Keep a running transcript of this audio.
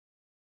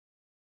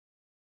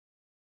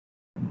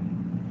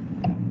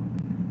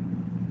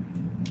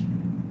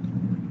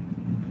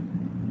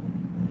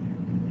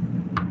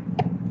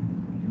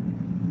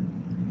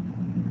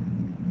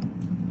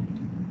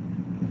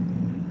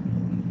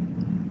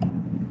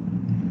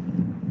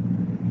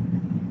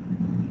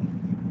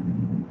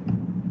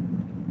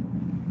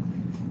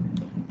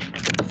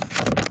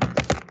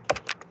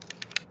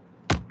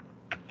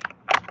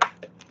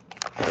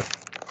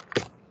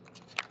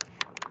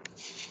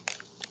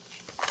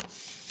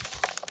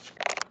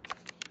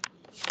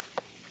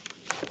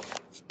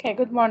Okay,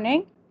 good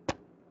morning.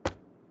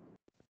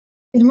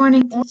 Good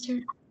morning, teacher.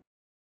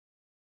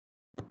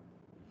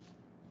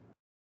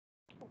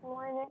 Good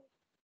morning.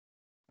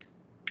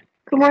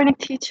 Good morning,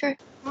 teacher.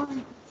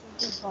 Morning,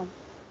 teacher. Good one.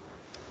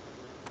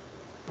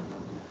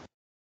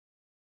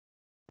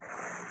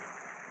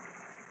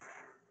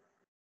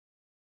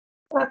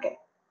 Okay.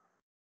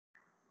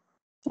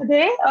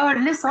 Today our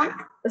lesson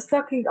is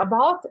talking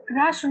about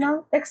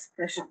rational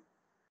expression.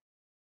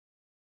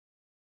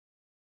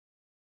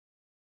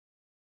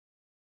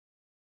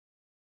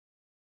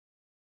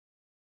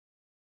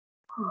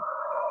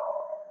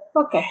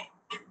 Okay.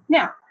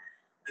 Now,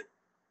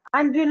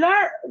 and we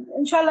learn,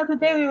 inshallah,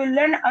 today we will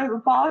learn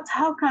about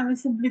how can we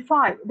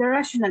simplify the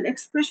rational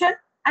expression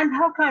and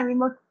how can we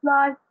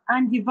multiply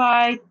and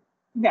divide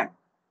them.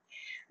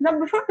 Now,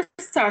 before we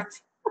start,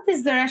 what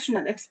is the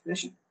rational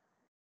expression?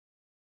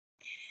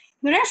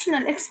 The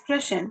rational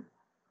expression,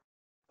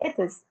 it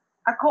is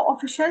a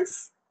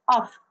coefficients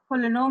of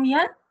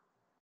polynomial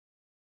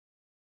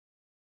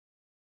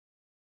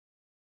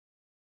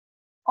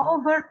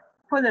over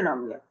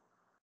polynomial.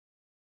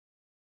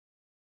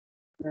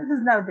 This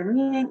is now the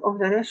meaning of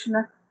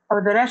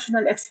the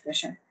rational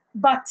expression.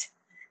 But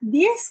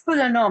these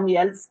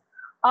polynomials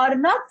are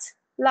not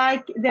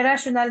like the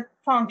rational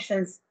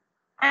functions,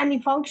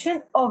 any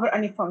function over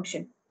any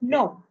function.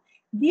 No,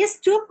 these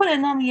two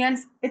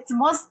polynomials, it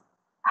must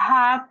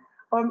have,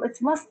 or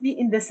it must be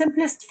in the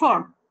simplest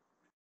form,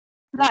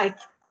 like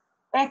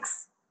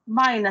x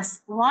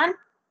minus 1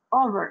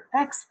 over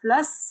x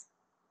plus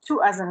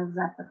 2 as an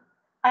example.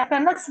 I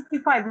cannot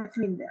simplify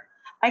between them.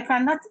 I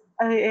cannot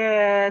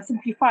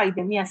simplify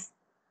them, yes.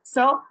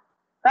 So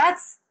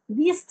that's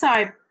this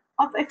type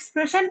of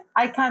expression,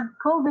 I can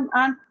call them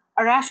an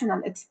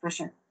irrational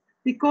expression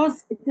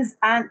because it is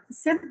an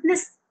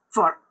simplest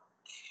form.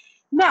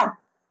 Now,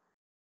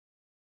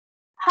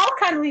 how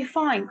can we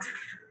find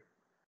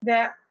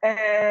the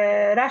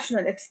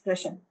rational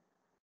expression?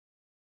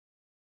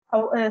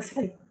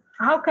 Sorry,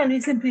 how can we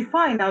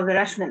simplify now the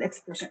rational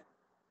expression?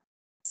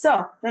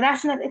 So the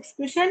rational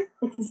expression,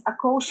 it is a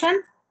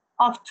quotient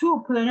of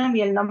two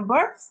polynomial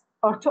numbers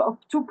or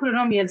two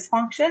polynomials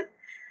function.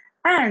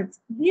 And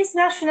this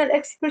rational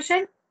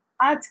expression,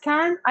 I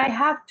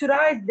have to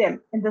write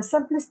them in the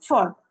simplest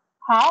form.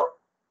 How?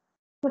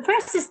 The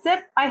first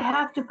step, I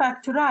have to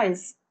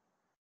factorize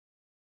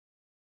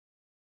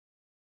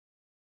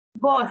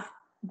both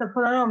the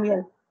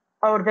polynomial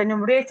or the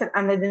numerator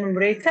and the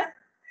denominator.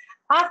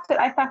 After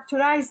I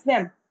factorize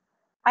them,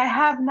 I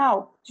have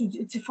now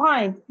to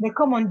find the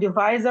common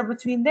divisor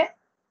between them.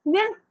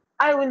 Then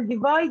I will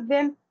divide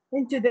them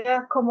into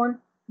the common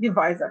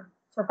divisor.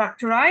 So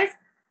factorize,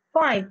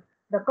 find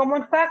the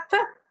common factor,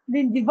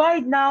 then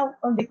divide now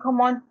on the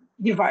common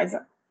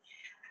divisor.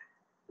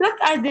 Look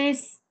at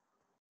this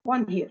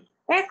one here.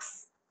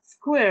 X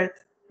squared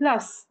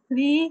plus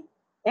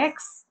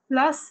 3x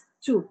plus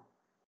 2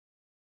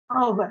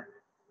 over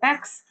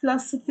x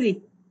plus 3.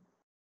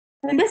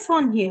 And this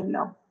one here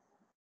now.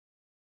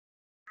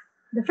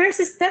 The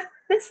first step,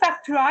 let's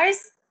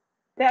factorize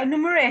the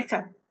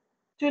numerator.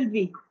 It will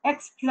be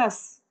x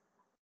plus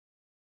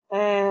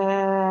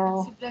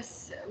X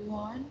plus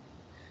 1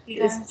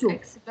 is times 2.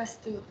 x plus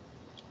 2.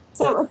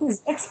 So it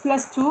is x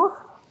plus 2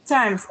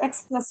 times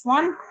x plus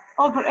 1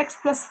 over x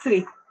plus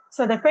 3.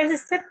 So the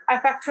first step, I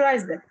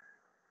factorize them.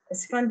 The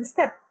second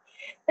step,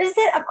 is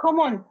there a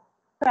common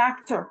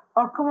factor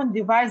or common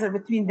divisor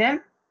between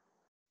them?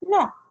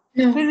 No.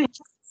 No. Here we have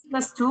x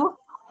plus 2,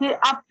 here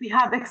up we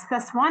have x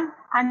plus 1,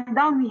 and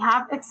down we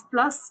have x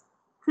plus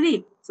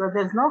 3. So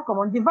there's no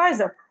common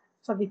divisor.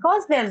 So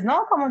because there's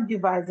no common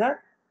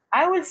divisor,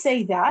 I will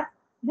say that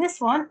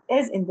this one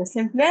is in the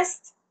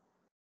simplest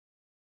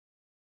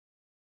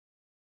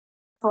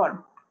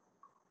form.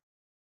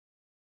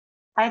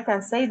 I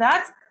can say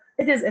that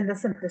it is in the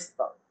simplest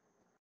form.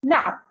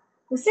 Now,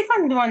 the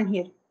second one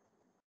here.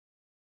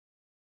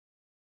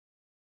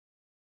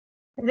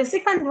 The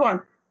second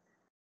one,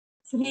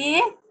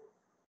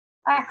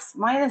 3x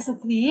minus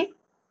 3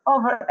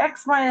 over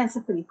x minus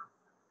 3.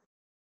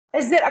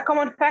 Is there a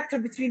common factor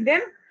between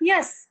them?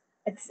 Yes,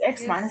 it's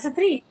x minus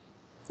 3.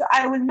 So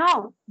I will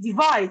now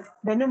divide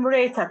the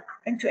numerator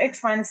into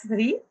x minus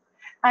 3,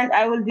 and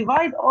I will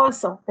divide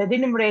also the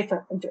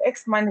denominator into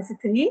x minus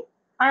 3,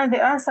 and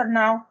the answer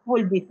now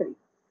will be 3.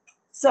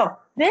 So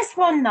this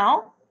one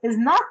now is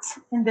not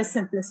in the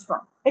simplest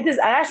form. It is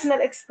a rational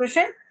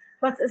expression,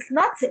 but it's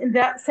not in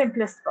the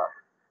simplest form.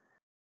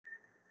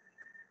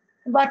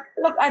 But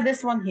look at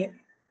this one here.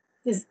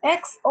 It is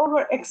x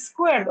over x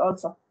squared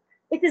also.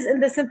 It is in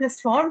the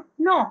simplest form?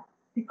 No,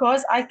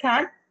 because I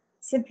can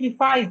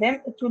simplify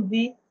them. It will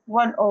be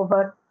 1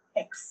 over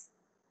x.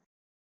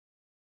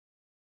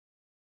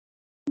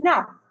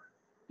 Now,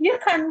 you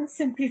can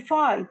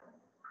simplify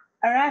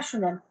a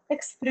rational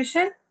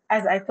expression,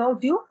 as I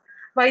told you,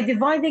 by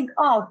dividing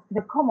out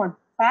the common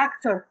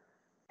factor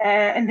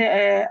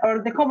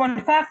or the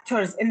common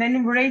factors in the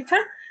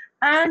numerator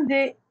and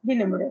the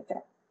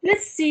denominator.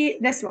 Let's see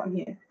this one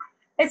here.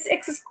 It's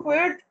x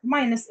squared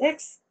minus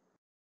x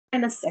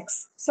minus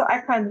x. So I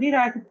can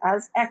rewrite it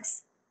as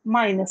x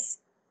minus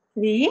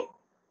 3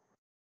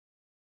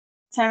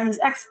 times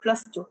x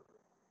plus 2.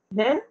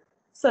 Then,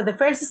 so the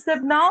first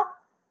step now,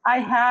 I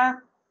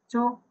have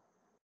to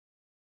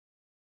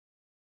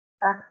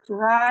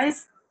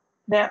factorize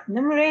the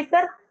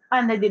numerator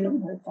and the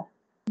denominator.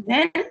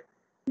 Then,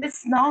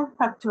 let's now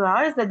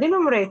factorize the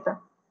denominator.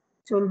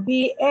 It will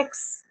be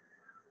x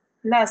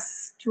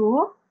plus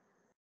 2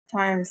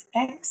 times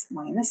x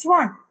minus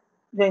 1.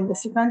 Then the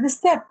second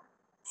step,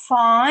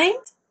 find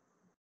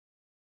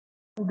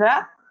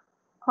the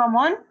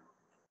common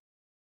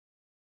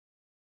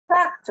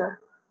factor.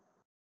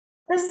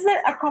 Is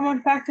there a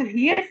common factor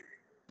here?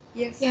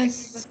 Yes.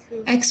 Yes,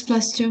 x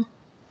plus 2.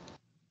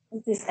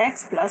 It is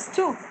x plus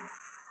 2.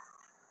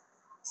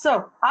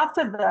 So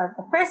after the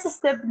first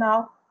step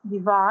now,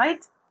 divide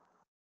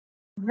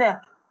the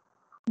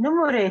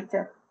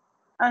numerator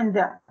and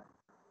the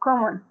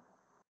common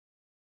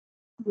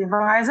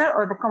divisor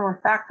or the common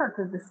factor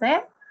to the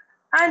same,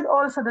 and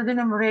also the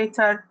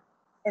denominator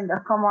in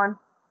the common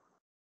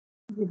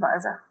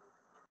divisor.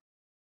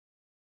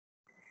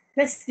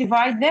 Let's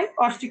divide them,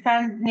 or you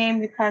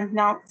can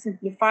now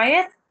simplify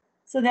it.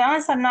 So the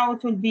answer now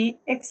it will be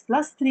x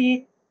plus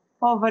 3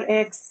 over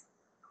x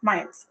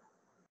minus.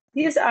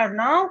 These are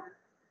now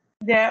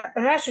the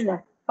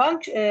rational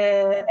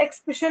function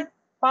expression,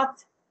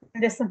 but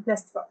in the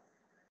simplest form.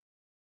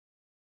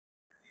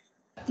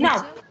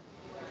 Now,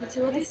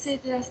 Teacher, what do you say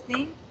the last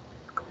name?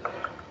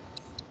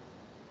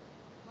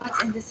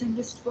 What's in the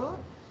simplest form?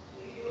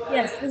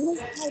 yes, this is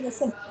now the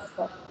simplest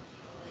form.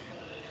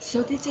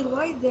 So teacher,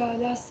 why the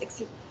last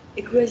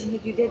equation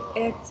that you did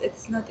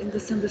it's not in the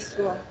simplest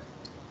form?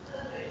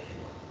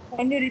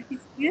 Can you repeat,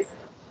 please?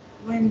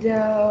 When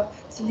the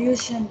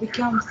solution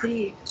becomes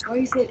 3, why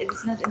you said it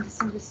is not in the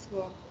simplest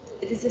form?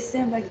 It is the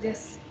same like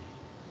this.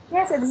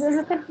 Yes, it is in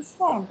the simplest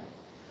form.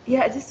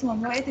 Yeah, this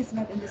one, why it is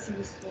not in the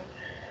simplest form?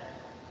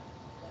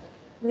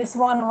 This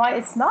one, why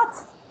it's not?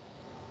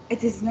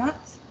 It is not,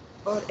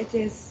 or it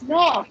is?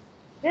 No,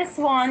 this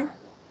one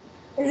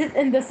is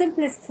in the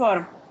simplest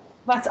form.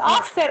 But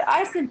after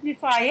I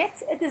simplify it,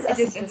 it is a It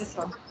is in the simplest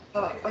form.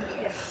 Oh,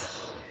 okay.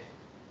 Yes.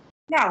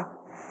 Now,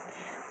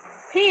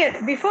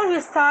 here, before we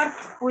start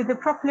with the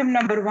problem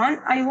number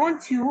 1, I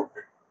want you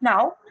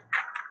now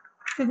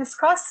to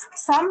discuss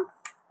some,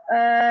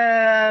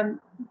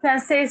 you can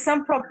say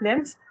some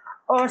problems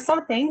or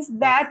some things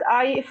that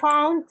I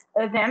found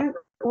them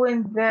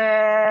in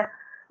the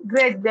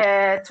grade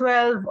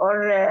 12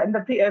 or in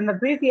the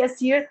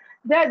previous year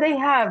that they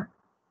have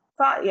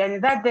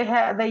that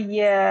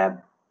they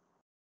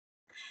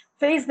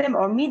face them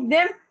or meet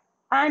them,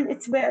 and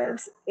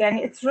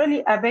it's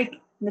really a big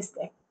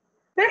mistake.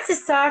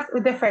 Let's start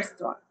with the first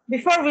one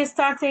before we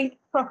starting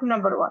problem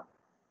number 1.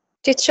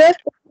 teacher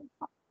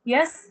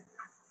Yes.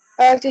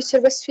 teacher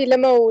بس في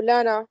لما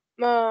ولانا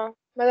ما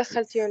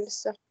دخلتيهم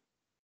لسه.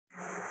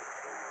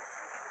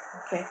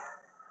 Okay.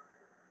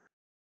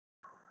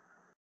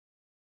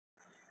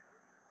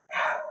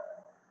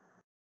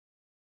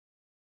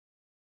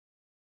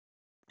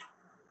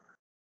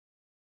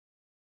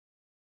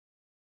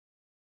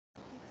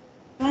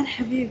 من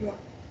حبيبة.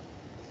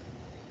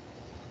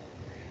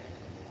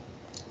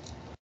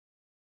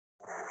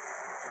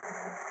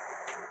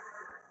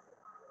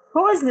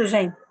 Who is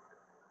Lujane?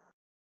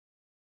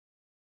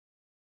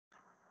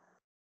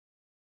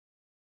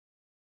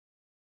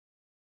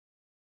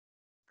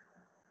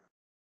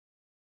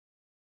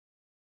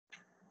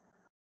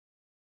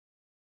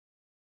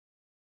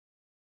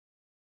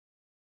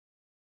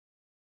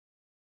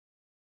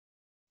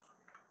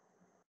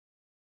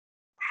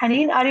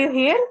 Haneen, are you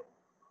here?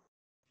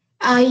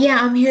 Yeah,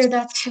 I'm here.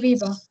 That's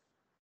Habiba.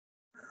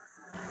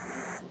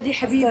 دي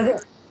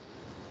حبيبة.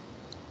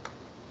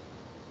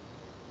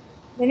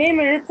 The name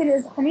written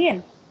is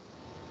Haneen.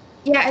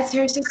 Yeah, it's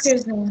her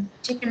sister's name.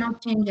 She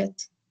cannot change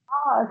it.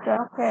 Oh,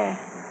 okay.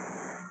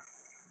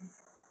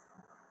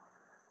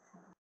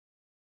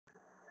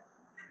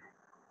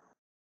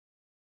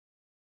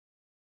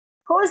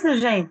 Who is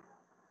Lujane?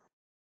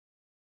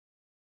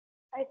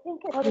 I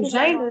think it's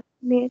Lujane?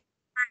 me.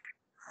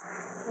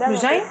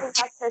 Lujane?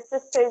 That's her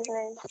sister's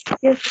name.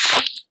 Yes.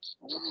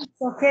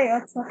 It's okay.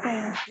 It's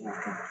okay.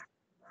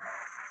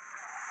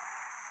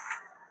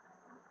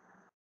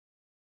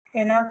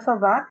 Okay, now so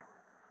back.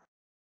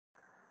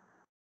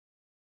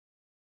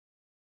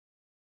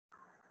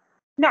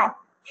 Now,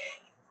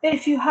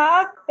 if you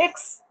have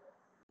x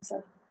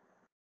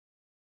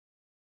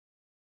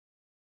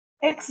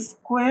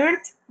squared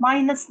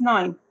minus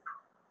 9,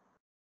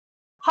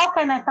 how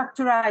can I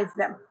factorize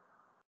them?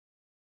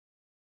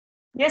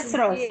 Yes,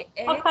 Rose.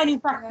 How can you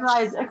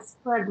factorize x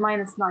squared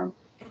minus 9?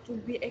 It will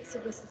be x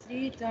plus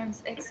 3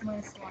 times x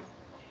minus 1.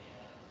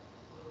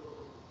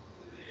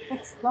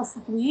 X plus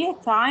 3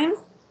 times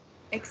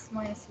X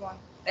minus 1.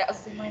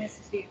 قصدي minus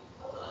 3.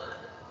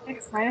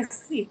 x minus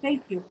 3.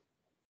 Thank you.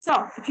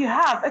 So if you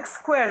have x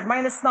squared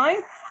minus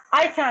 9,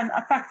 I can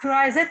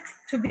factorize it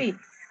to be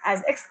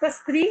as x plus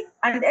 3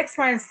 and x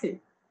minus 3.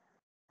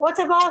 What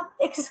about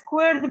x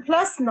squared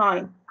plus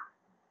 9?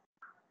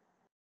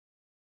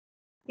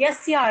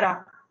 Yes,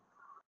 Ciara.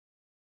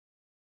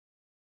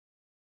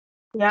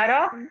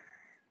 Yara?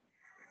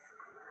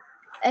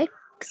 X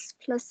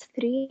plus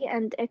 3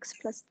 and x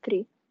plus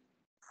 3.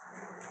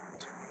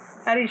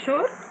 Are you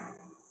sure?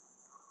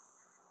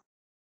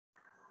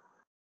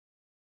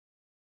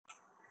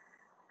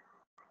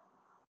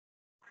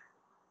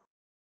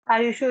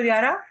 Are you sure,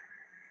 Yara?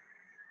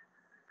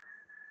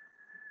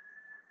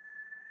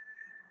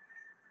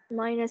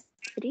 Minus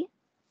 3.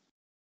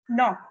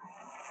 No.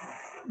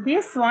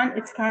 This one,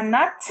 it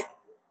cannot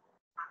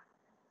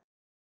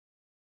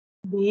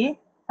be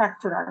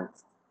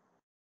factorized.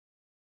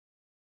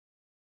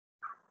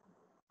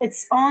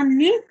 It's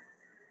only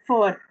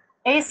for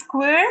a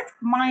squared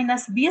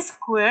minus b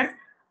squared.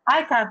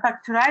 I can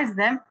factorize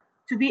them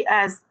to be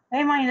as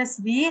a minus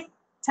b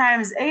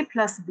times a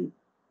plus b.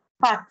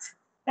 But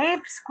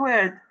a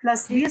squared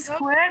plus b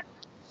squared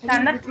هي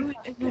cannot be بتقول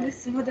إنه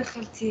لسه ما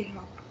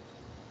دخلتيها.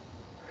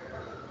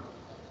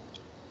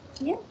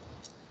 Yeah.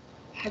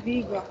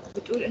 حبيبة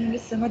بتقول إنه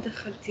لسه ما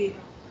دخلتيها.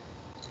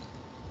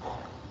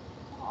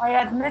 I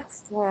admit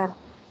her,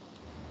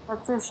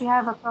 but she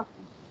have a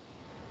problem.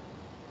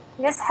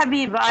 Yes,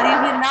 Habiba, are you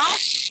here now?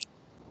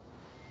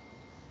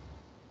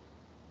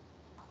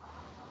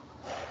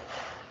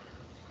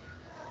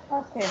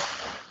 Okay.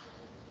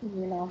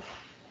 You know.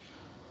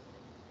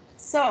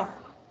 So,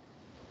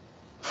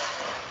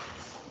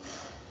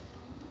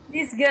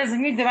 these girls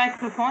mute the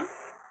microphone.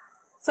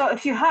 So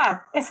if you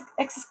have x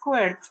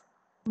squared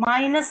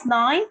minus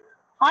 9,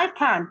 I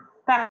can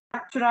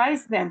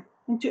factorize them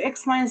into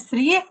x minus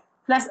 3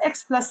 plus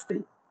x plus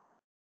 3.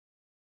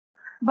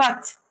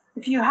 But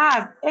if you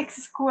have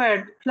x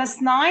squared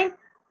plus 9,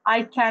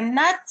 I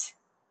cannot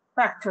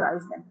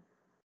factorize them.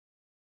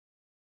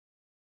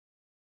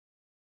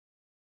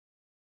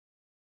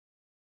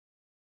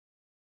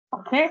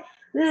 Okay,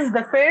 this is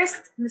the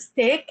first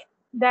mistake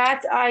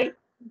that I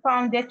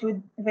found it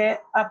with the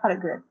upper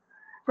grade.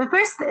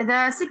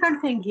 The second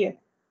thing here.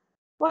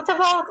 What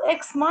about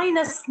x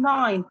minus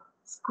 9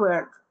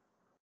 squared?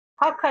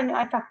 How can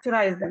I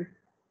factorize them?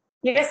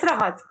 Yes,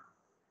 Ragad.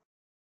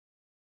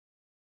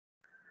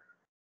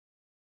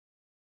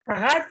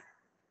 Ragad?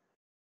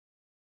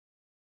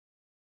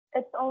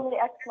 It's only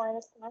x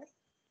minus 9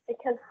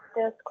 because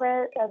the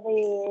square,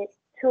 the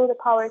 2 to the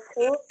power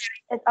 2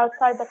 is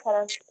outside the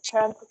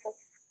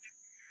parenthesis.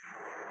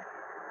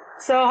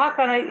 So how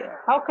can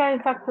I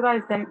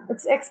factorize them?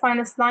 It's x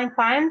minus 9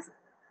 times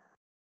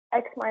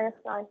X minus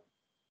 9.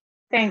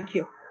 Thank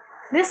you.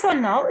 This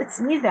one now, it's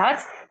me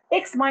that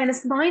x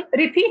minus 9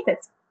 repeated.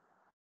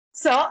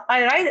 So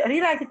I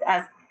rewrite it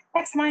as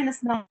x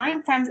minus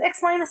 9 times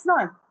x minus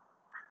 9.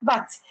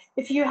 But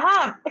if you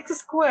have x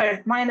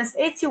squared minus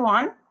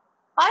 81,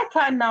 I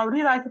can now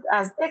rewrite it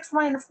as x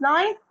minus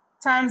 9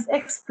 times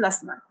x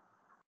plus 9.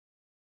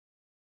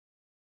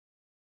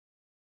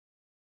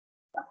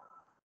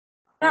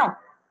 Now,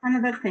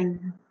 another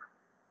thing.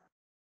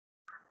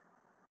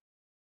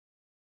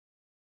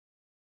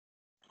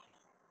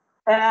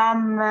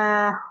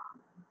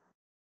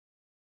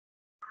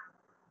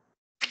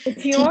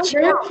 If you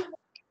Teacher, want,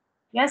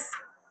 yes.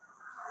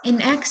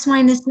 in x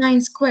minus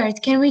 9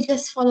 squared, can we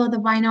just follow the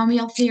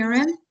binomial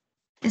theorem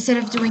instead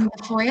of doing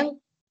the FOIL?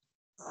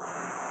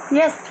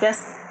 Yes.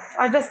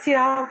 I just see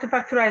how to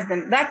factorize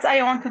them. That's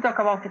I want to talk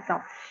about it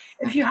now.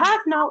 If you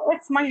have now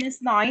x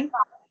minus 9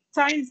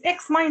 times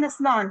x minus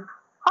 9,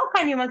 how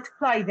can you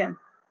multiply them?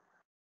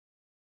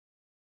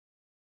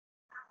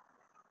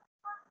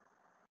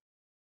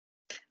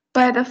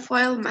 By the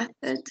FOIL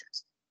method.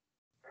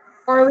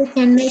 Or we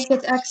can make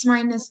it x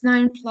minus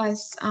 9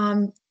 plus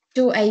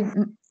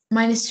 2a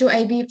minus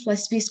 2ab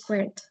plus b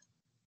squared.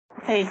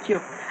 Thank you.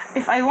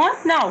 If I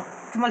want now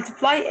to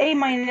multiply a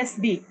minus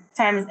b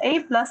times a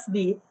plus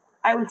b,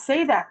 I will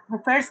say that the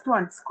first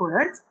one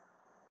squared.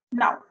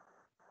 Now,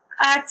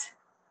 at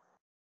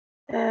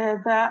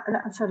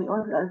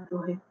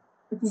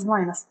it is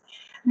minus.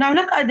 Now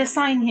look at the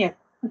sign here.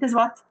 It is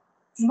what?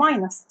 It's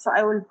minus. So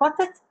I will put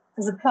it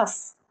as a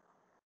plus.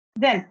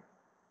 Then,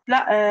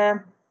 wait,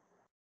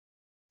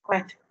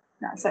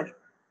 no, sorry.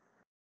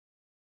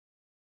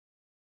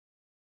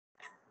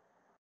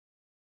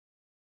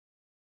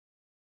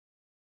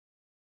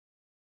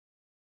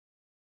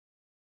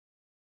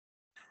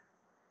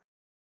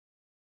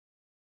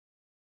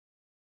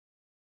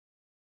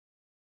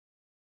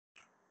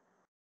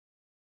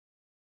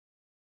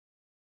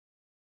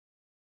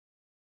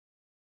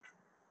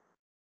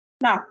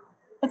 Now,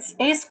 it's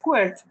a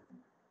squared,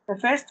 the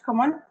first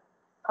common,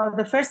 or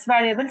the first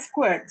variable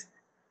squared.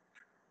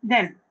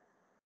 Then,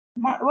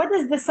 what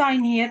is the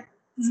sign here?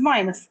 It's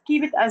minus.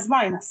 Keep it as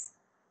minus.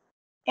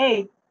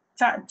 A,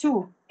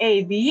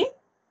 2ab.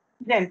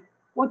 Then,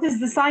 what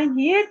is the sign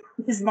here?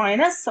 It is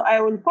minus. So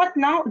I will put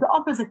now the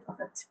opposite of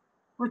it,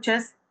 which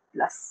is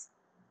plus.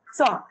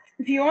 So,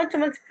 if you want to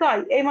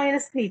multiply a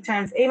minus b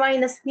times a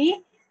minus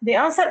b, the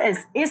answer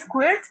is a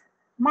squared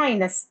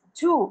minus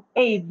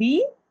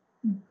 2ab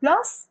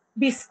plus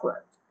b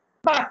squared.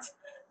 But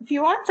if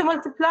you want to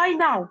multiply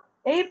now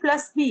a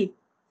plus b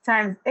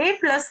times a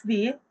plus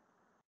b,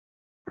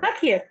 look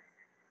here.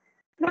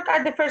 Look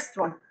at the first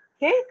one,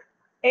 okay?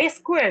 A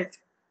squared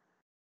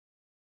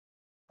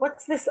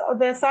What's this?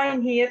 The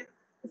sign here?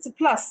 It's a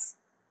plus.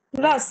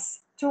 Plus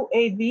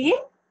 2ab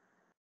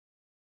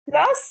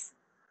plus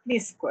b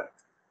squared.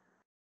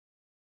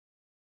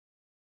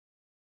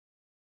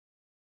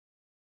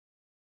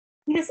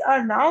 These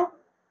are now,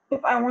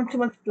 if I want to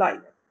multiply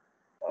them.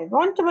 I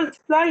want to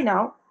multiply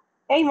now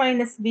a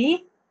minus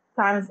b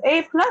times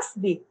a plus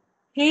b.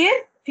 Here,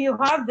 if you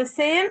have the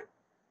same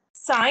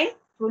sign,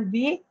 it will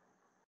be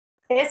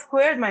a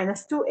squared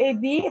minus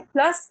 2ab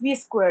plus b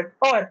squared,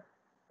 or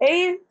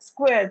a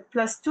squared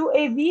plus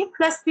 2ab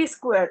plus b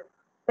squared.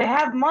 They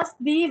must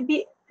be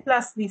b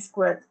plus b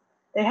squared.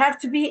 They have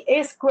to be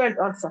a squared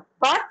also.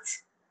 But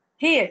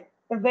here,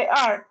 if they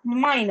are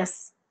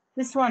minus,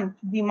 this one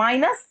to be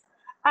minus,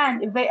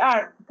 and if they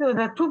are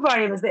the two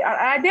variables, they are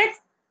added,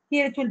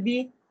 here it will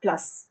be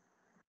plus.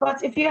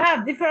 But if you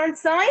have different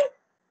sign,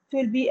 it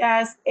will be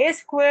as a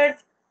squared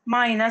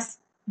minus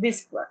b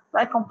squared,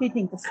 by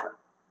completing this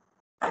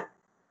one.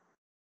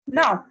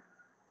 Now,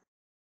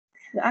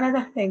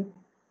 another thing.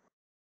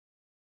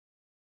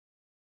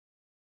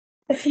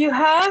 If you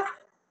have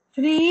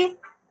three,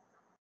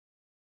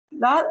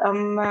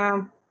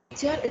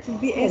 Teacher, it will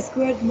be a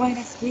squared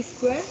minus b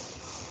squared.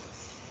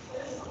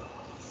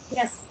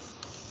 yes.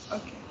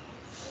 Okay.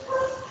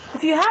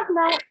 If you have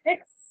now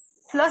x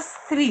plus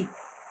 3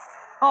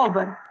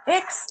 over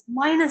x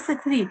minus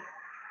 3,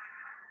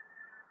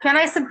 can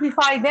I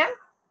simplify them?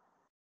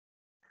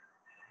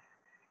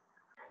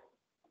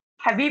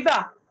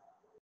 Habiba?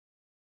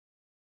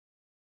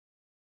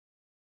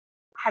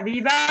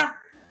 Habiba?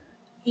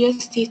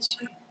 Yes,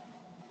 teacher.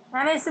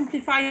 Can I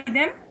simplify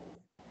them?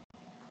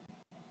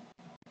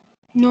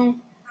 No.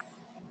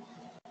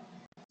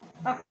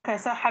 Okay,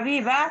 so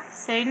Habiba,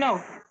 say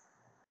no.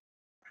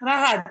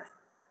 Ragad,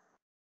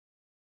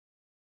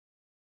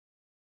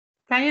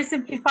 can you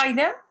simplify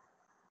them?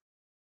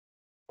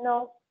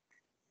 No.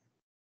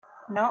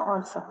 No,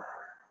 also.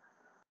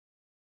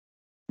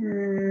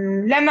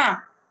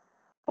 Lama,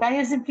 can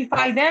you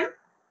simplify them?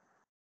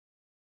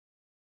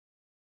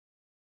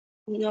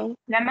 No.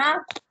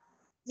 Lama?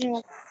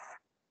 No.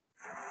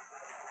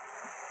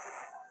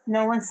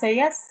 No one say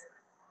yes.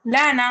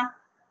 Lana?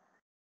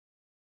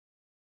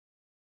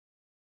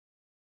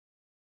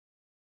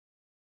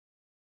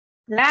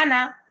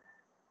 Lana?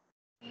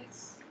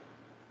 Yes.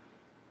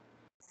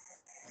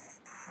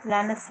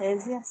 Lana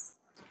says yes.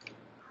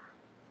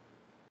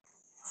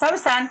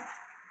 Samsan?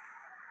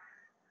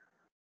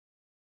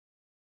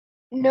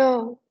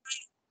 No.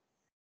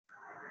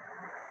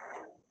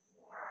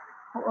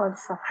 Who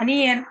also?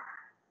 Haneen?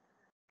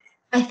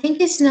 I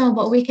think it's no,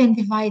 but we can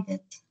divide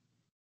it.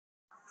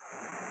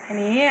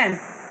 Haneen,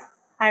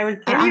 I will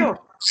kill you.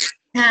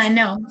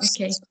 No,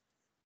 okay.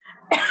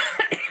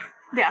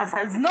 The answer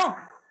is no.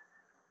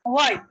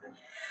 Why?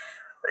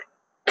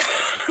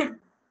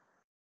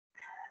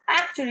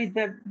 Actually,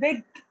 the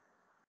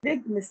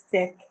big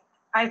mistake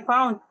I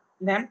found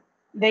them,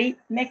 they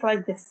make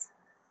like this.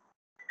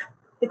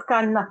 It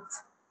cannot.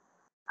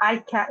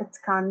 It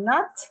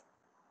cannot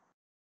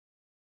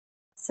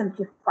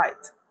simplify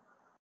it.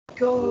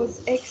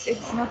 Because x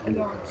is not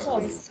alone, so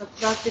it's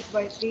subtracted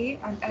by 3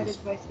 and added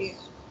by 3.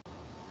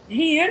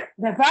 Here,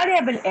 the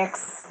variable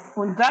x,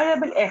 when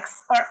variable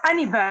x or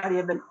any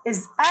variable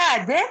is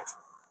added,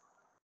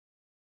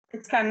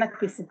 it cannot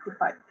be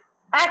simplified.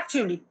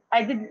 Actually,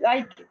 I did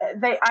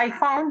I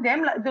found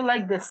them do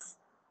like this.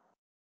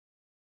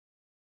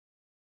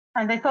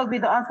 And they told me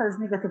the answer is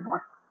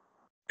 -1.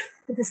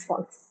 It is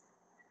false.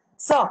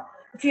 So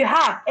if you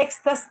have x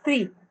plus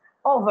 3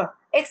 over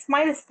x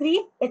minus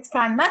 3, it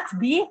cannot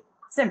be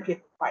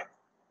simplified.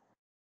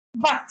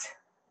 But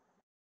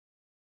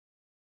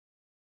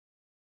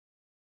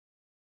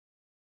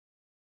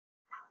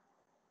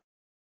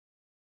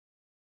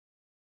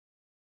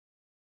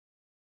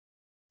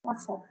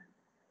what's that?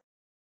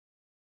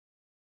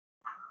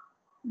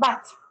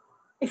 But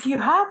if you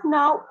have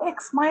now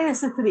x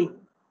minus 3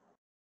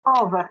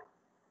 over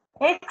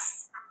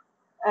x,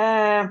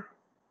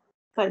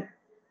 sorry,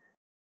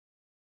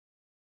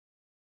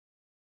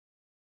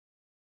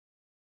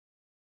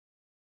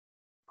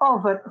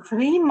 over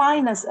 3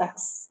 minus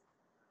x.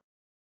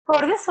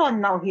 For this one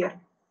now here,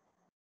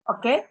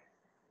 okay?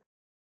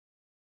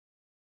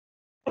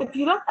 If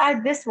you look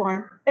at this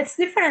one, it's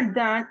different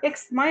than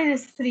x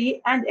minus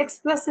 3 and x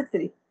plus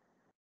 3.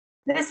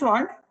 This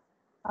one,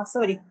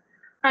 sorry,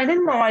 I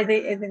don't know why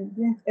they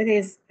didn't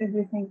erase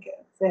everything.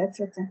 It's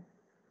written.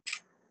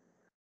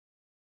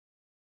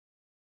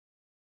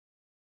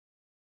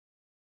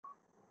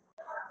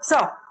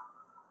 So,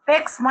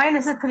 x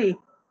minus 3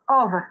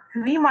 over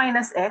 3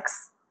 minus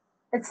x,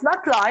 it's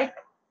not like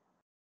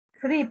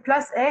 3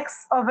 plus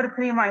x over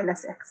 3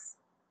 minus x.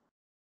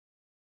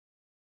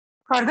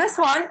 For this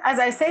one, as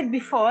I said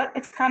before,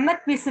 it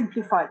cannot be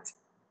simplified.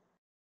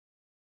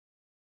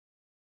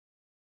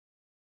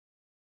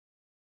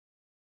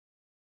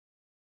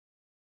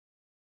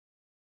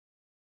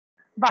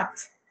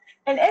 But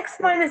in x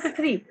minus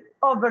 3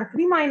 over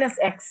 3 minus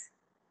x,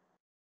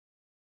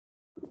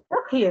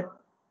 look here.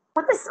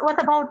 What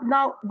about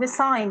now the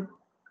sign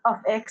of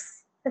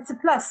x? It's a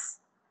plus.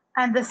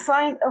 and the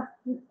sign of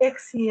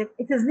x here,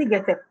 it is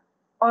negative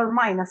or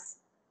minus.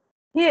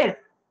 Here,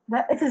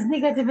 it is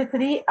negative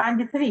 3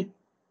 and 3.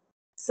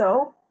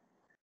 So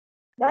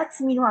that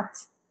means what?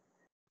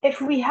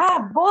 If we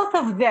have both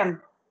of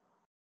them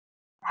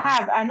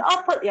have an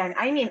opposite,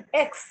 I mean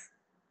x,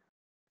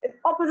 the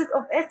opposite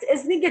of it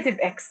is negative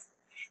x,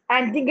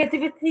 and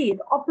negative 3,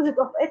 the opposite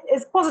of it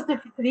is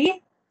positive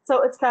 3,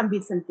 so it can be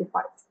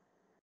simplified.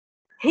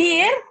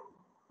 Here,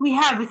 we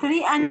have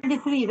 3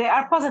 and 3, they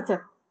are positive.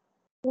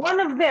 One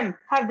of them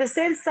have the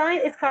same sign,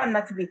 it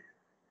cannot be.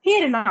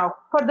 Here now,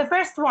 for the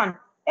first one,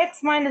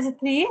 x minus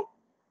 3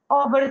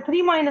 over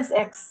 3 minus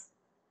x.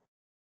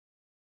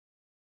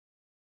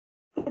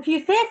 If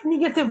you take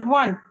negative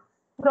 1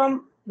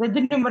 from the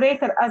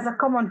denominator as a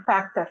common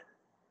factor,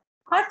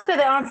 what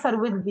the answer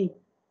will be?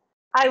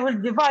 I will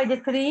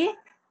divide 3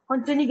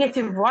 into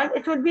negative 1,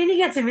 it will be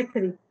negative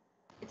 3.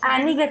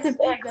 And negative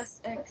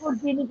x, it will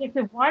be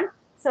negative 1,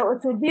 so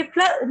it will be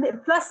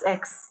plus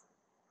x.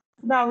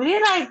 Now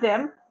rewrite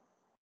them.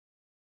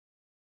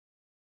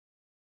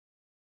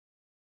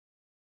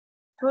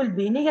 It will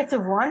be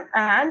negative 1,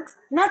 and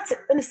not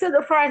instead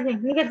of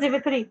writing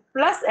negative 3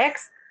 plus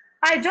x,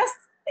 I just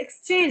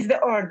exchange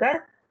the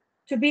order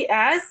to be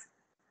as,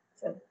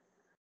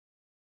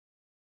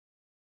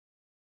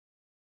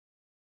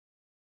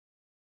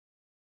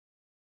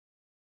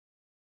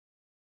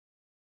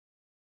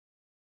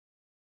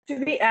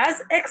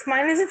 x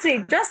minus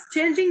 3, just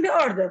changing the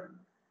order.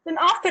 Then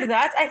after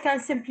that, I can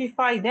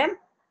simplify them,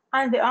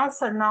 and the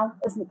answer now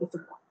is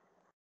negative 1.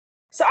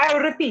 So I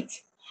will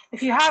repeat.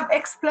 If you have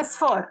x plus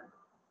 4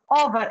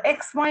 over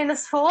x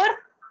minus 4,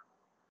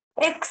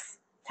 x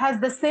has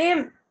the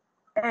same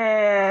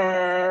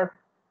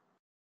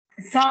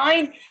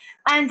sign,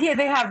 and here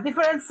they have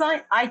different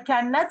sign. I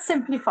cannot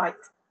simplify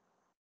it.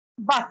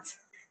 But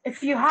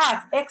if you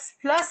have x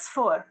plus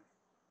 4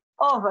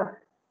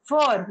 over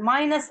 4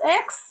 minus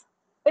x,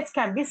 it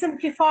can be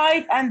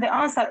simplified, and the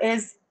answer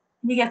is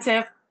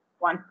negative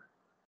 1.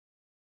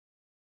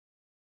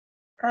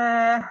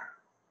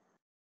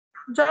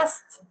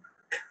 Just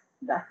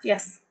that,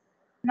 yes.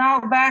 Now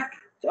back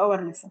to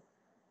our lesson.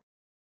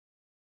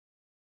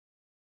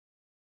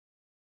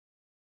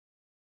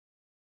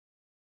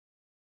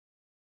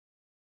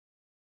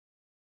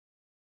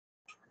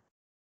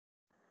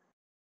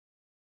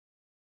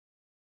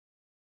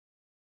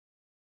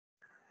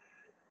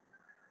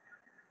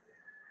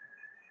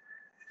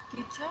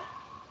 Teacher?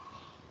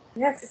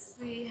 Yes. If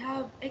we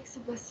have x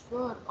plus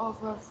 4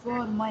 over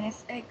 4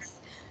 minus x,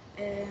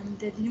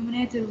 the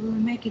denominator will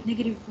make it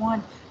negative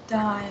 1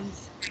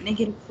 times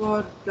negative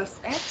 4 plus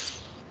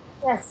x.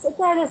 Yes, it's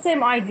the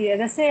same idea,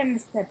 the same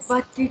steps.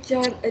 But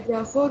teacher,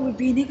 the 4 will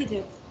be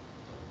negative.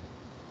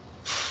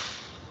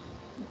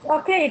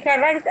 Okay, you can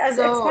write it as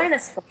x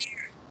minus 4.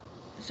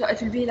 So it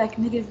will be like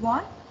negative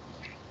 1?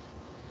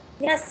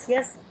 Yes,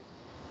 yes.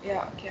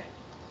 Yeah, okay.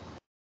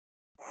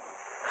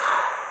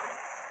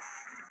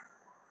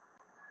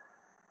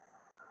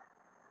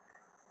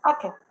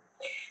 Okay.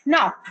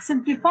 Now,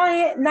 simplify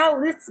it. Now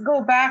let's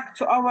go back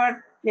to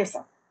our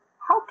lesson.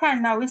 How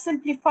can now we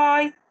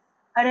simplify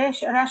a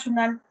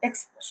rational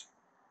expression?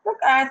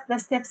 Look at the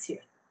steps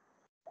here.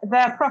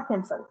 The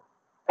problem, sorry.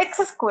 X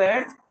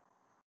squared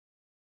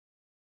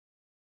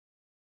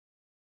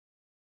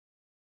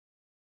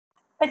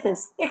it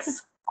is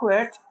x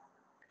squared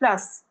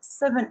plus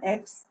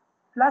 7x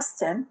plus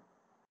 10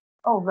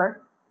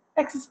 over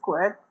x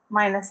squared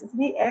minus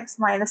 3x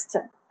minus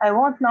 10. I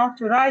want now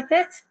to write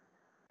it,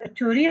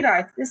 to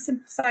rewrite this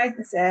simplified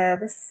this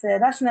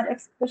rational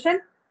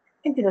expression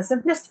into the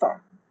simplest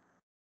form.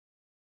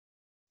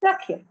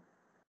 Look here.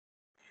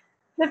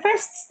 The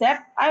first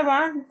step, I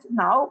want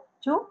now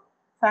to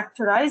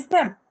factorize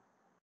them.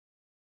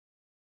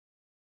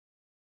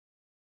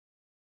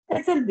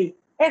 It will be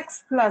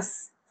x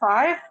plus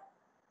 5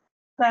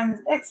 times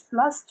x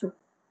plus 2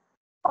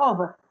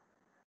 over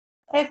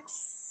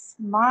x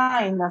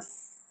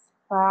minus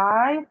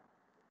 5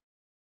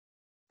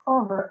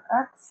 over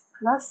x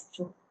plus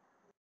 2.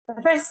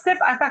 The first step,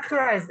 I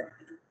factorize them.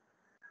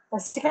 The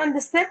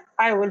second step,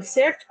 I will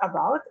search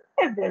about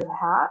if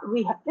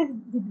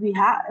we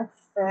have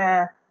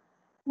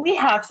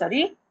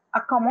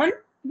a common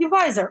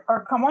divisor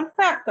or common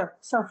factor.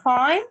 So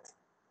find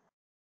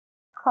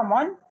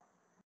common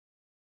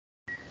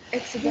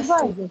X plus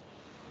divisor, 2.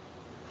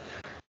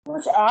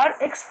 which are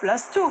x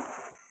plus 2.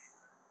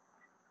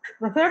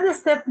 The third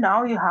step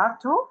now you have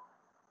to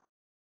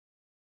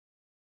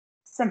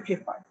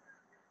simplify.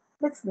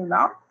 Let's do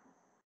now.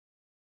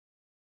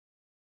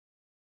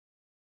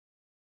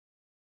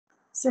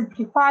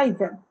 Simplify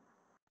them.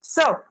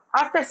 So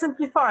after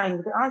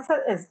simplifying, the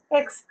answer is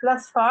x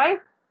plus 5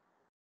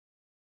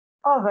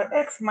 over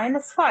x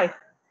minus 5.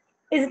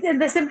 Is it in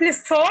the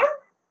simplest form?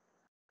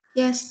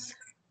 Yes.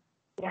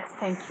 Yes,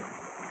 thank you.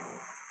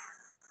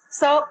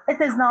 So it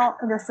is now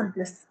in the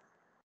simplest.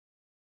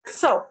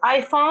 So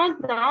I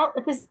found now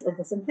it is in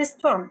the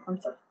simplest form.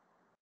 I'm sorry.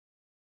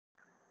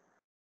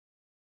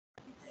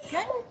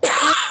 Can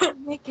we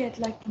make it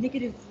like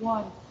negative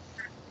 1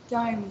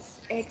 times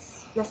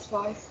x plus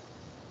 5.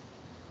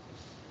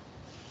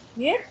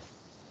 Here?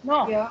 No.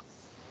 Yeah.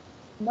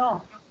 No.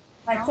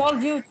 I No? told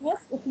you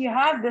just if you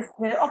have this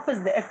the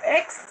opposite of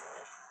x,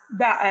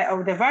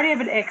 or the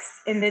variable x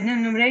in the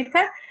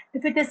numerator,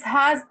 if it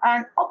has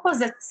an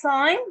opposite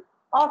sign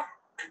of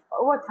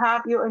what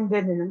have you in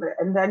the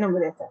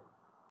numerator.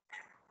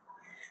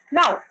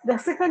 Now, the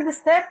second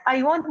step, I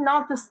want now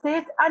to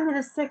state any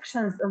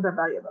restrictions on the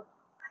variable.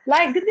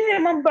 Like, did you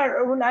remember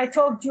when I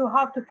told you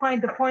how to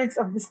find the points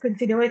of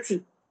discontinuity?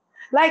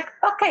 Like,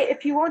 okay, if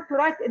you want to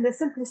write in the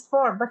simplest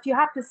form, but you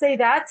have to say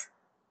that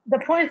the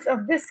points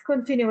of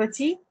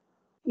discontinuity,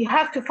 you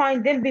have to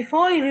find them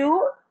before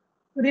you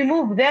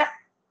remove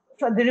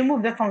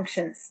the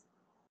functions.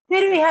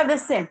 Here we have the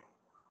same.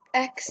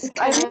 X If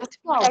I cannot be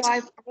no,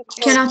 5.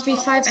 Cannot be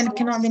 5 and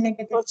cannot be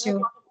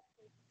 -2.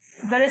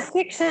 the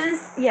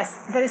restrictions, yes,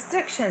 the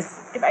restrictions,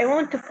 if I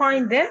want to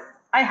find them,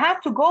 I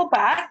have to go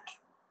back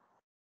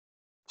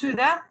to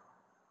the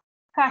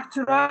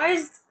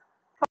factorized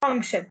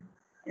function.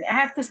 I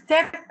have to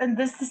step in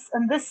this,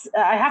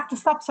 I have to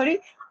stop,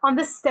 sorry, on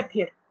this step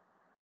here.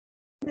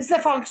 This is a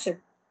function.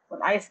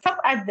 When I stop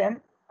at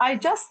them, I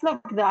just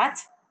look at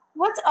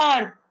what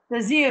are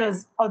the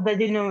zeros of the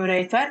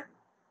denominator.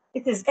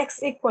 It is x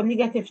equal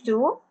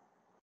 -2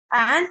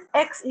 and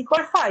x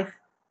equal 5.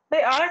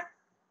 They are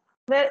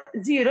the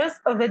zeros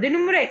of the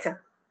denominator.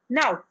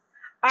 Now,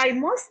 I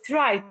must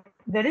write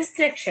the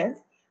restrictions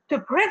to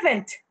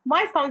prevent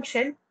my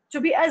function to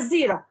be a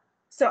 0.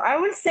 So I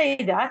will say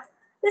that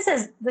this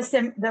is the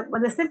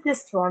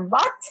simplest form,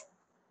 but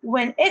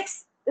when x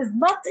is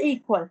not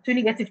equal to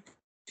 -2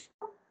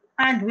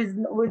 and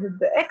with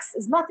the x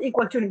is not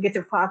equal to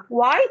 -5.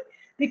 Why?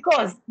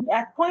 Because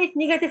at point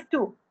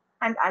 -2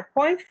 and at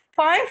point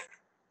 5,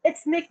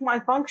 it's make my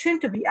function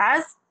to be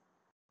as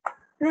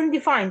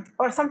undefined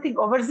or something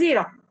over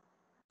 0.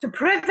 To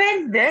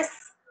prevent this,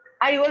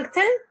 I will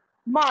tell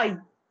my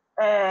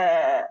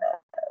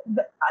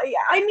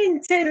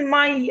tell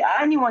my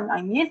anyone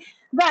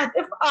that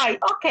if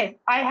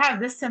I have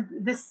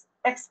this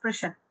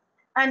expression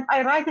and I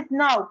write it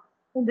now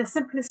in the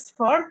simplest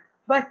form,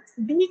 but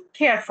be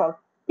careful,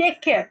 take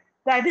care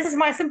that this is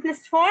my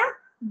simplest form,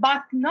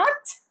 but not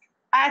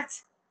at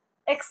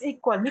x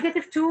equal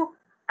 -2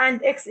 and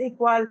x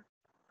equal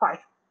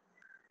 5.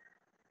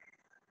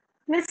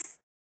 Let's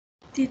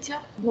Teacher,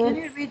 can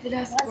you read the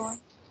last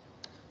point?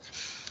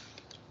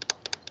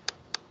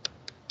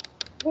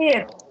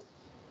 Here,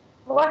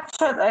 what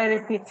should I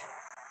repeat?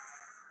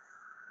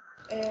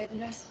 The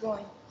last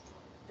point,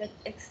 that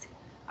x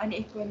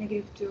unequal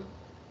 -2.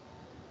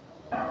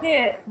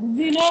 Here,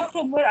 do you know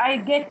from where I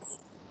get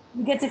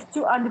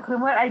 -2 and from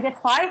where I get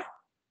 5?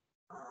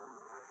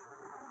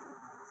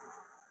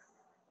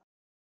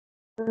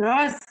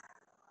 Rose,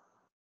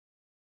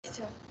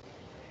 Teacher,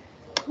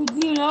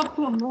 do you know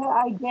from where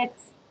I get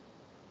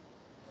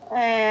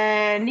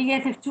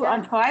 -2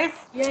 and 5?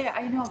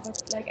 yeah, I know, but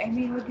like, I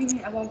mean, what do you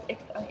mean about x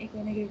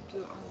unequal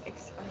 -2 and x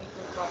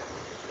unequal 5?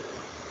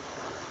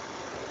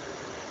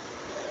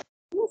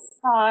 These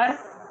are,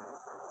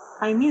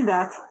 I mean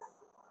that,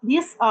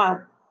 these are,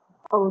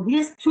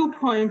 these 2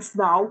 points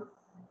now,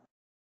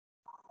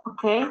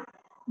 okay?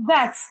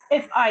 That's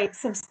if I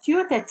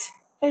substitute it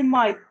in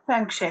my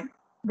function,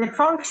 the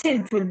function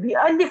will be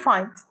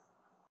undefined.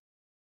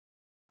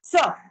 So,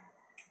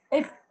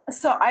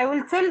 I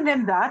will tell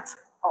them that,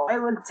 or I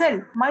will tell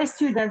my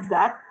students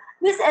that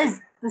this is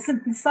the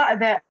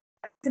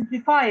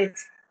simplified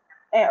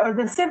or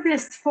the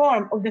simplest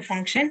form of the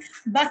function,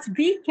 but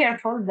be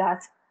careful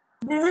that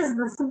this is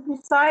the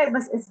simplified,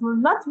 but it will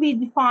not be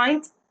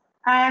defined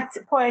at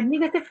point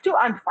 -2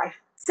 and 5.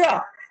 So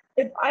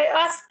if I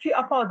ask you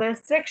about the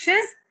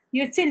restrictions,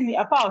 you tell me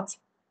about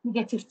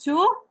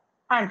 -2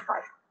 and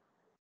 5.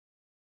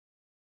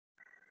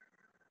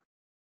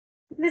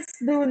 Let's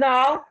do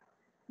now,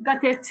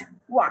 got it,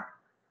 1.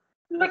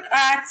 Look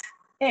at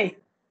A.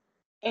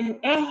 In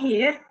A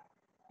here,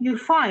 you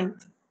find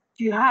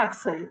you have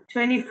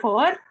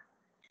 24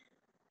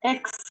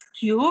 x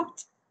cubed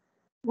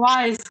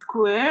y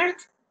squared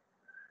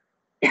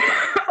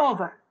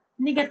over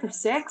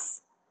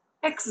 -6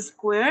 x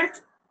squared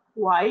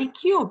y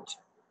cubed.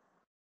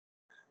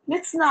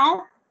 Let's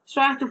now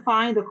try to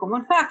find the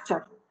common factor.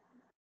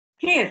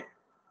 Here,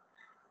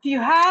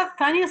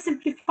 can you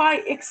simplify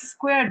x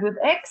squared with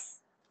x?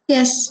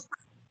 Yes,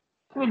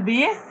 It will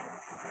be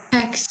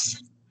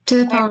x to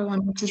the power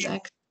 1, which is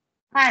x.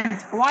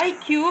 and y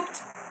cubed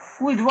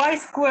with y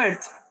squared.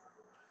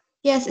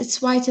 Yes,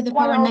 it's y to the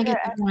 1 power over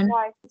 -1.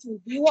 y. It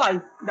will be y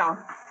down.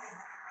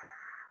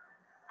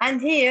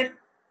 And here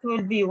it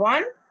will be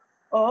 1,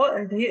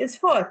 and here is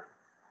 4.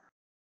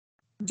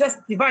 Just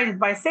divided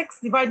by 6,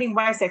 dividing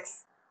by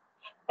 6.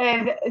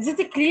 Is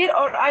it clear,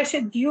 or I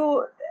should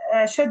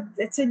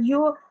tell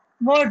you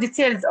more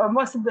details or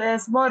more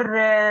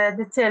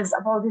details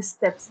about these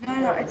steps?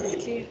 No, it is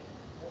clear.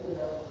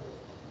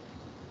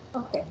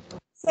 Okay.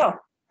 So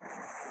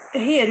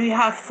here we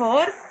have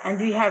 4 and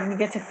we have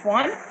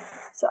 -1.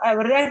 So I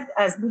will write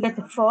as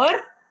 -4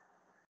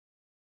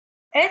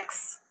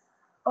 x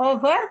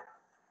over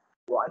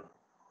y.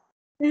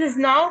 This is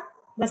now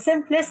the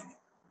simplest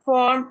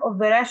form of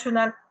the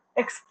rational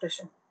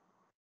expression.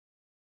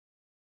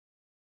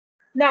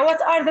 Now,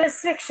 what are the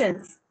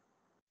restrictions?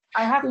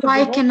 I have to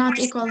Y go. cannot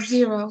equal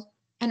 0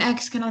 and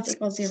x cannot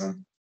equal 0.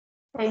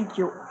 Thank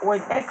you.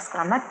 When x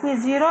cannot be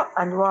 0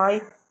 and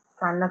y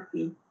cannot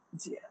be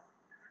 0.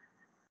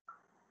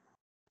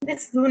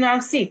 Let's do now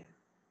C.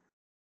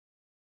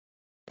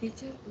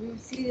 Teacher, we will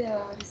see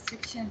the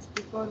restrictions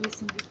before we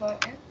simplify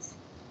x.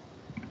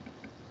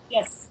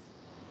 Yes.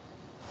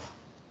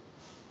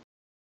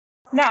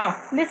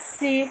 Now, let's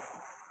see.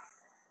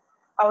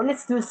 Oh,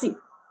 let's do C.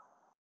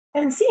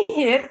 And see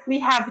here, we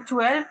have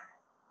 12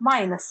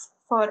 minus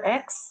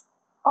 4x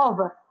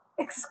over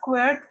x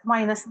squared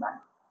minus 9.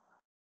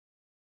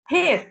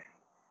 Here,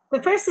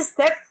 the first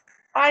step,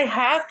 I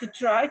have to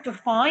try to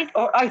find,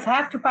 or I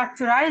have to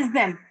factorize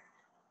them.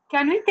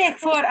 Can we take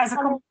 4 as a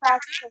common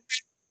factor?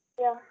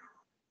 Yeah.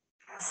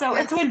 So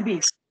it will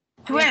be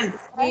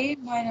 12 3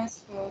 minus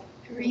 4.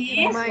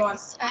 3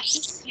 minus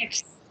x.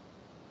 x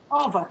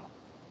over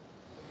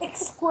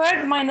x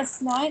squared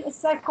minus 9.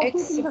 It's like X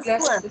completing the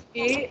plus square.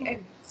 3,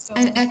 x, so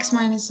And x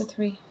minus the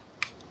 3.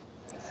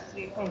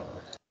 3.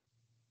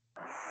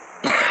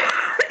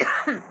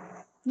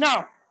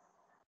 Now,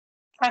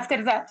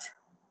 after that,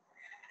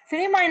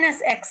 3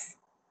 minus x.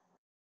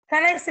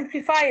 Can I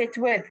simplify it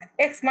with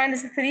x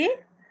minus 3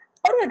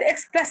 or with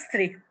x plus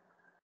 3?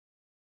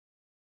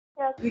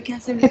 Yes. We can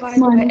simplify it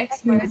by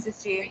x minus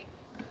 3.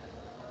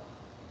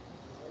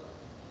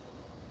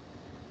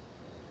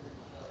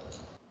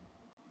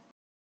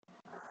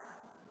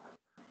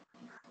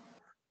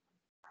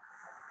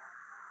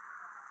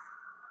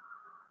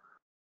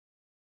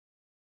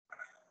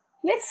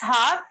 Let's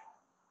have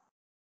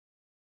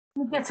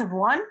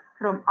 -1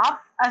 from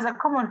up as a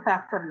common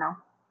factor now.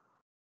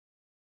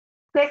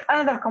 Take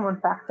another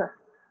common factor.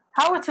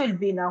 How it will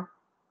be now?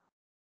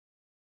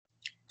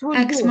 It will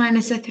X be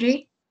minus the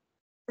 3?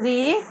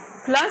 3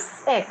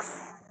 plus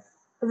x.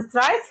 Is it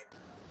right?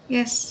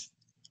 Yes.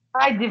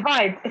 I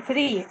divide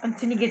 3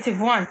 into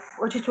 -1,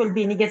 which it will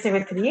be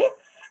 -3,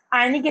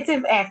 and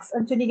negative x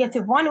into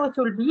 -1, which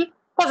will be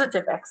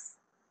positive x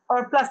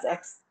or plus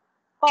x,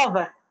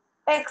 over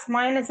x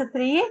minus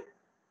 3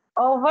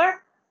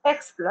 over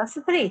x plus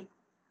 3.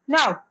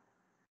 Now,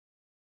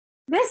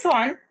 this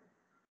one,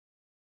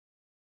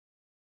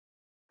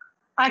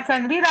 I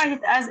can rewrite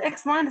it as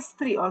x minus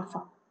 3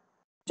 also.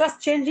 Just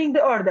changing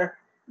the order.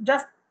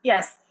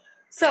 Yes.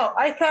 So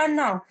I can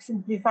now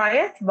simplify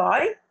it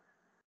by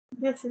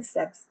these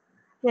steps.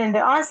 Then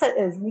the answer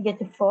is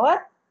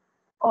 -4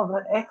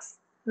 over x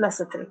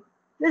plus 3.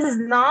 This is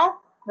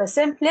now the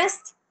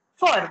simplest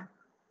form.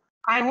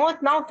 I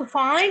want now to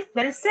find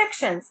the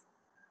restrictions.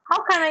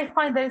 How can I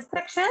find the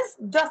restrictions?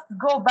 Just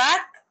go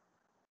back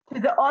to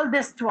the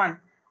oldest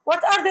one.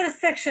 What are the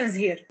restrictions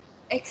here?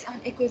 X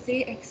unequal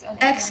 3, x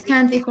unequal X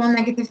can't equal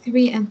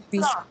 -3 and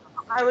 3. So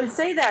I will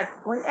say that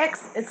when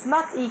x is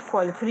not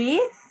equal 3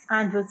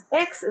 and with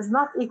x is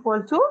not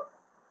equal to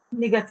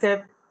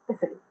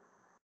 -3.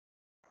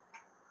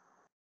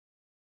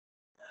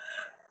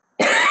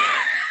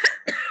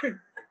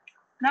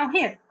 Now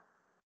here,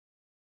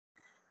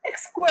 x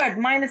squared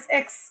minus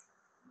x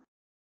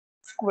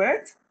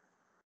squared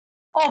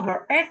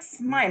over x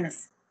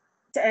minus,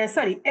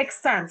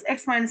 x times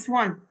x minus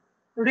 1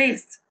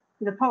 raised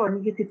to the power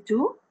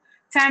 -2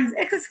 times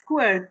x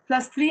squared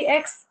plus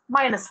 3x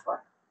minus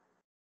 4.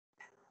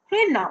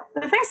 Here now,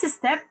 the first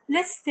step,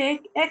 let's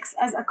take x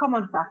as a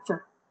common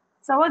factor.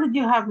 So what did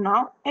you have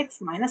now?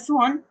 X minus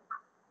 1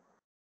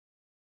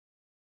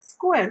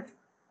 squared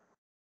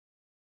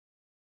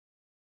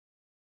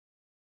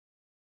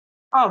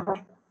over.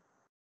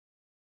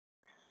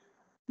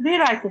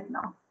 Rewrite it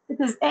now. It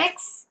is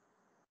x.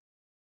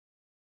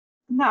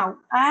 Now,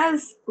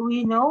 as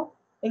we know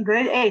in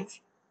grade 8,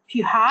 if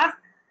you have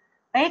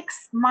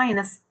x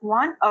minus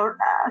 1, or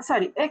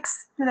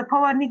x to the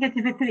power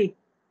 -3,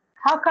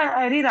 how can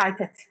I rewrite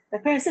it? The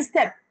first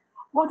step,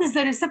 what is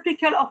the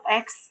reciprocal of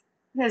x?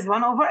 It is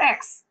 1 over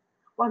x.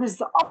 What is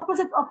the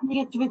opposite of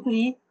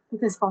 -3?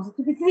 It is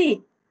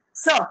 +3.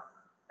 So,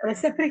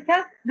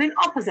 reciprocal, then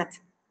opposite.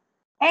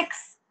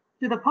 X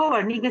to the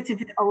power negative,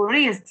 or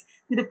raised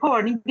to the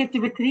power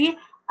 -3,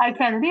 I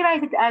can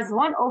rewrite it as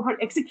 1 over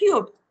x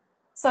cubed.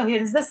 So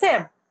here is the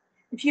same.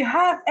 If you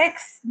have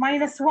x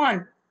minus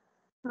 1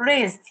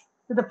 raised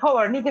to the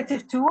power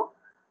 -2,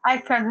 I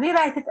can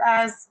rewrite it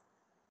as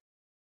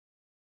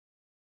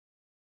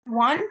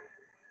 1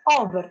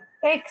 over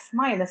x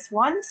minus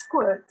 1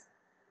 squared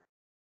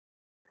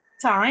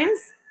times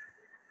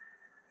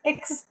x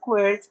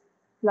squared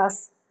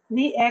plus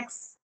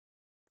 3x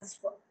plus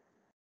 4.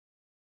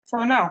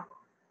 So now,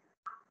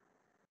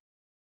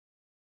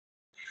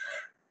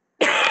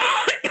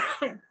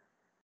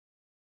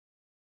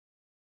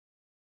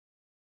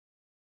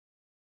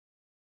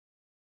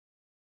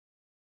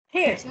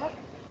 here,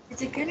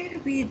 Teacher, can you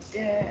repeat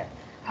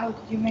how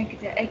did you make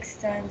the x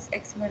times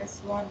x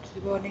minus 1 to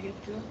the power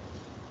 -2?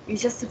 You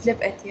just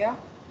flip it, yeah?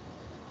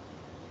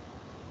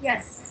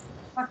 yes,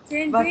 but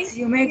changing But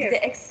you make here.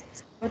 the x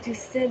But you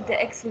still,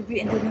 the x will be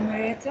in the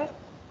numerator?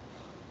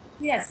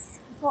 Yes,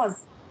 it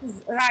was.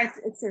 It's right,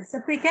 it's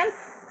reciprocal,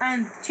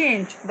 and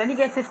change the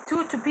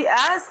 -2 to be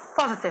as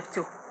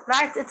 +2.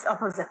 Right, it's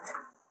opposite.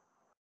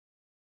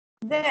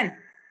 Then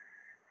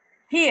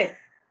here,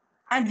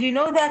 and you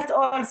know that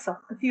also,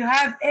 if you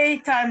have a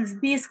times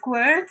b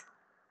squared,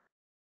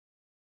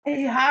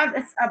 you have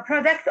it's a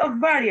product of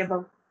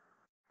variable,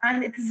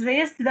 and it is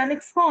raised to an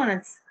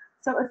exponent.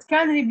 So it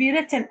can be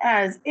written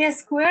as a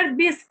squared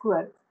b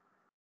squared.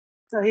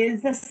 So here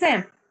is the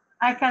same.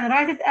 I can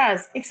write it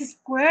as x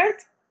squared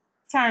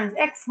times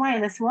x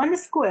minus 1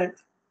 squared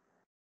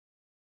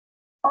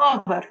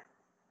over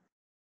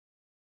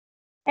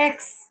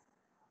x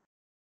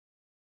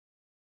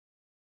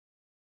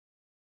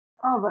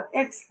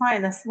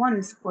minus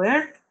 1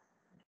 squared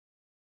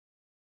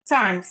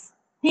times,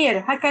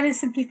 here, how can you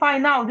simplify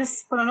now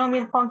this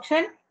polynomial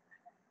function?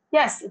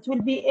 Yes, it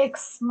will be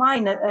x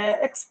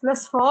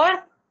plus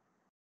 4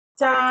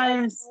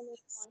 times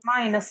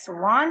minus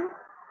 1.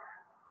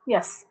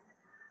 Yes.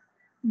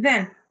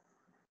 Then,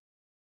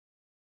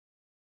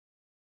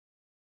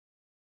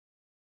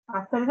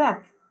 after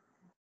that,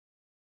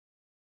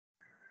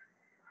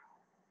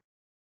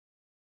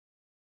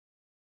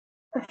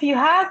 if you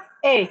have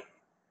a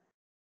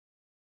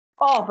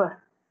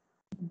over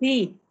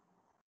b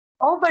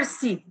over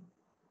c,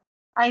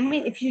 I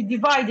mean, if you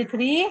divide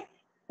 3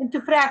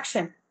 into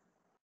fraction.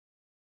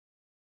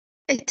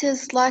 It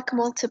is like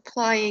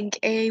multiplying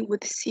A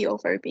with C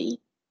over B.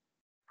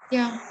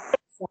 Yeah.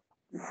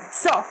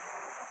 So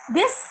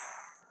this,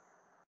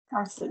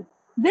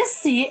 this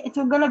c, it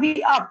will gonna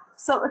be up.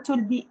 So it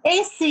will be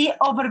AC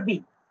over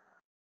B.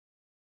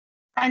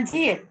 And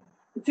here,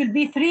 it will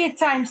be 3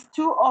 times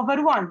 2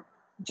 over 1.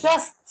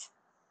 Just,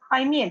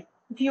 I mean,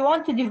 if you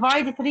want to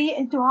divide 3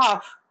 into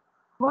half,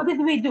 what did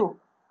we do?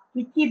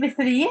 We keep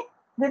 3,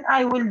 then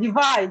I will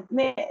divide,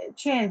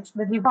 change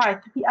the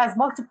divide to be as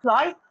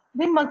multiply,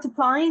 then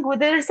multiplying with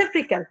the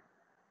reciprocal.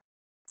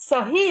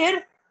 So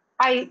here,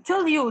 I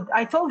told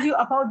you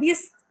about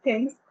these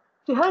things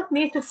to help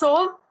me to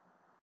solve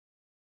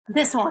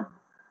this one,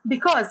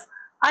 because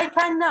I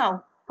can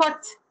now put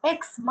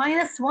x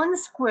minus 1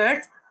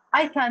 squared,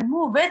 I can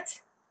move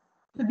it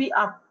to be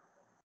up.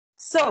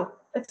 So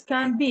it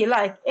can be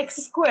like x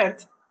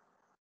squared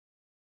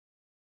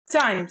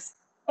times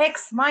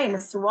x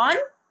minus 1,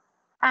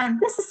 and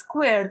this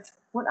squared,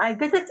 when I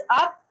get it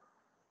up,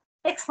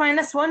 x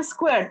minus 1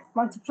 squared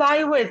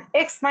multiply with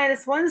x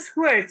minus 1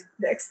 squared,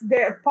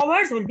 the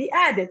powers will be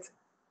added.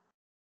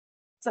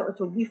 So it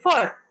will be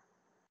 4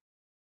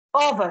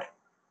 over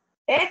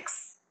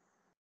x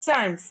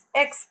times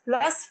x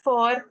plus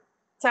 4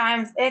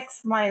 times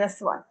x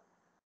minus 1.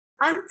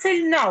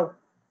 Until now,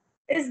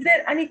 is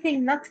there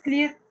anything not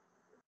clear?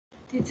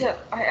 Teacher,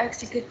 I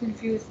actually get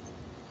confused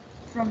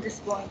from this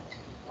point.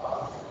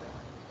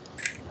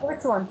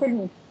 Which one? Tell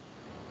me.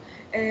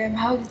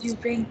 How did you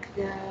bring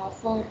the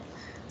 4,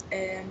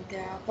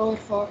 the power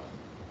 4?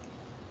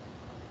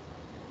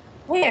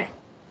 Here,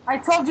 I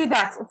told you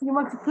that if you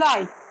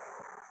multiply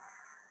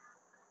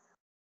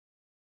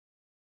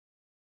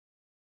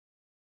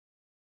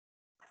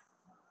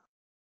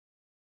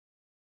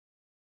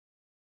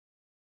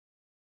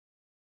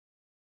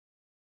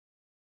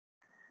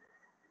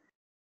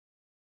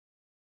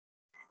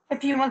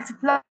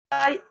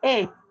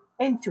A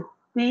into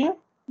B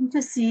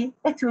into C,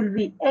 it will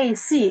be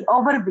AC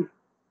over B.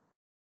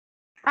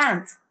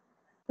 And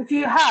if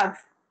you have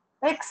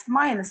x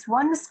minus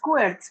 1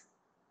 squared,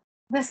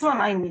 this one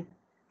I mean,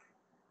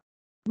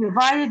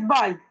 divided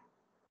by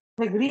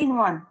the green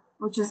one,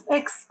 which is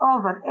x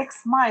over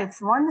x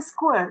minus 1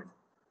 squared,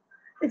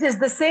 it is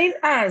the same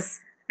as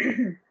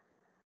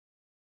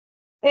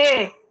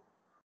A,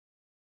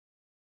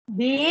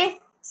 B,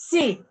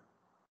 C.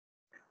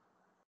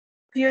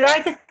 If you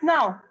write it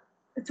now,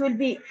 it will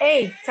be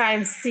A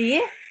times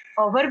C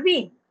over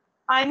B.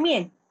 I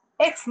mean,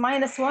 x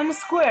minus 1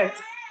 squared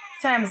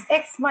times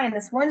x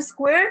minus 1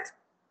 squared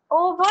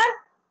over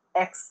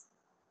x.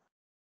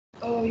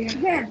 Oh, yeah.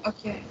 Then,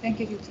 Okay, thank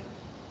you, teacher.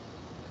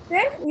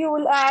 then you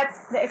will add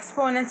the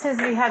exponents as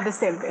we have the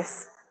same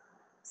base.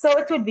 So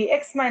it will be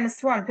x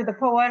minus 1 to the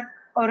power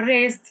or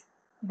raised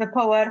to the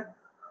power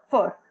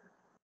 4.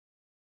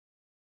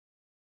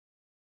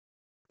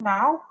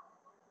 Now,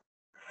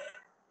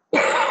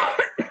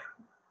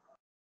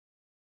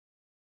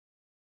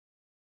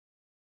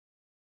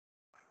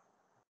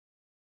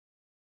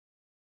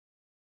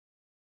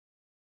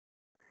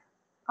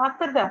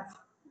 after that,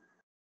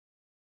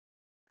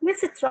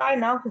 let's try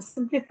now to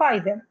simplify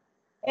them.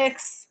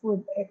 X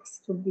with x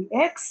will be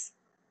x.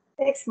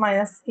 X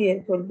minus here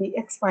it will be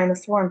x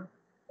minus 1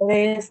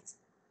 raised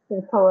to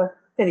the power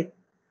 3.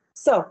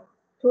 So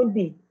it will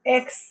be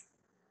x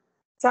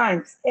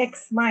times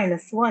x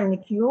minus 1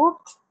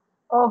 cubed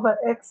over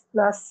x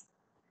plus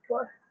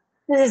 4.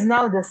 This is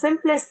now the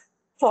simplest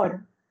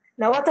form.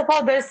 Now what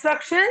about the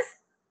instructions?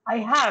 I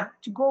have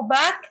to go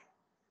back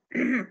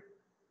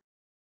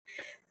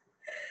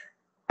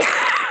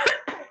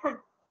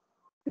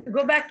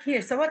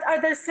here. So what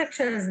are the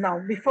instructions now?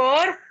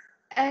 Before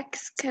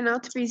X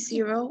cannot be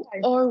 0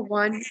 or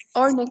 1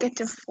 or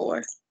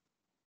 -4.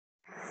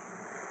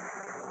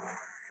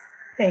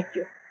 Thank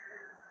you.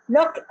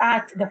 Look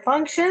at the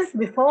functions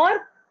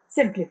before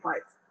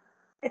simplified.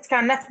 It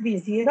cannot be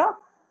 0,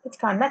 it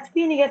cannot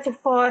be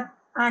 -4,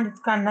 and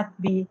it cannot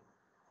be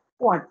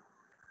 1.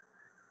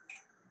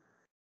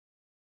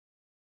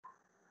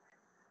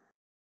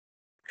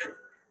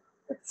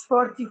 It's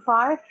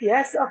 45,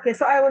 yes. Okay,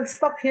 so I will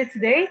stop here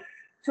today.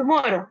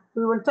 Tomorrow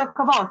we will talk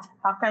about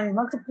how can we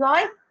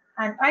multiply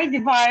and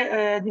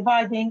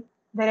dividing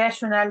the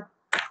rational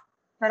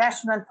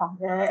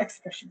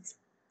expressions.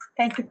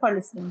 Thank you for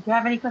listening. Do you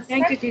have any questions?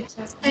 Thank you,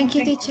 teacher. Thank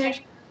you, teacher.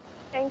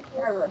 Thank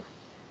you. I will. Have a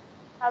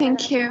nice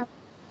Thank you.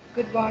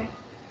 Goodbye.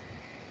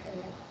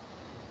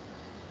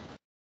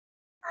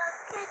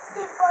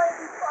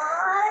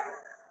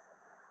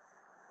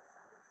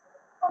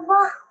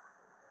 Mama.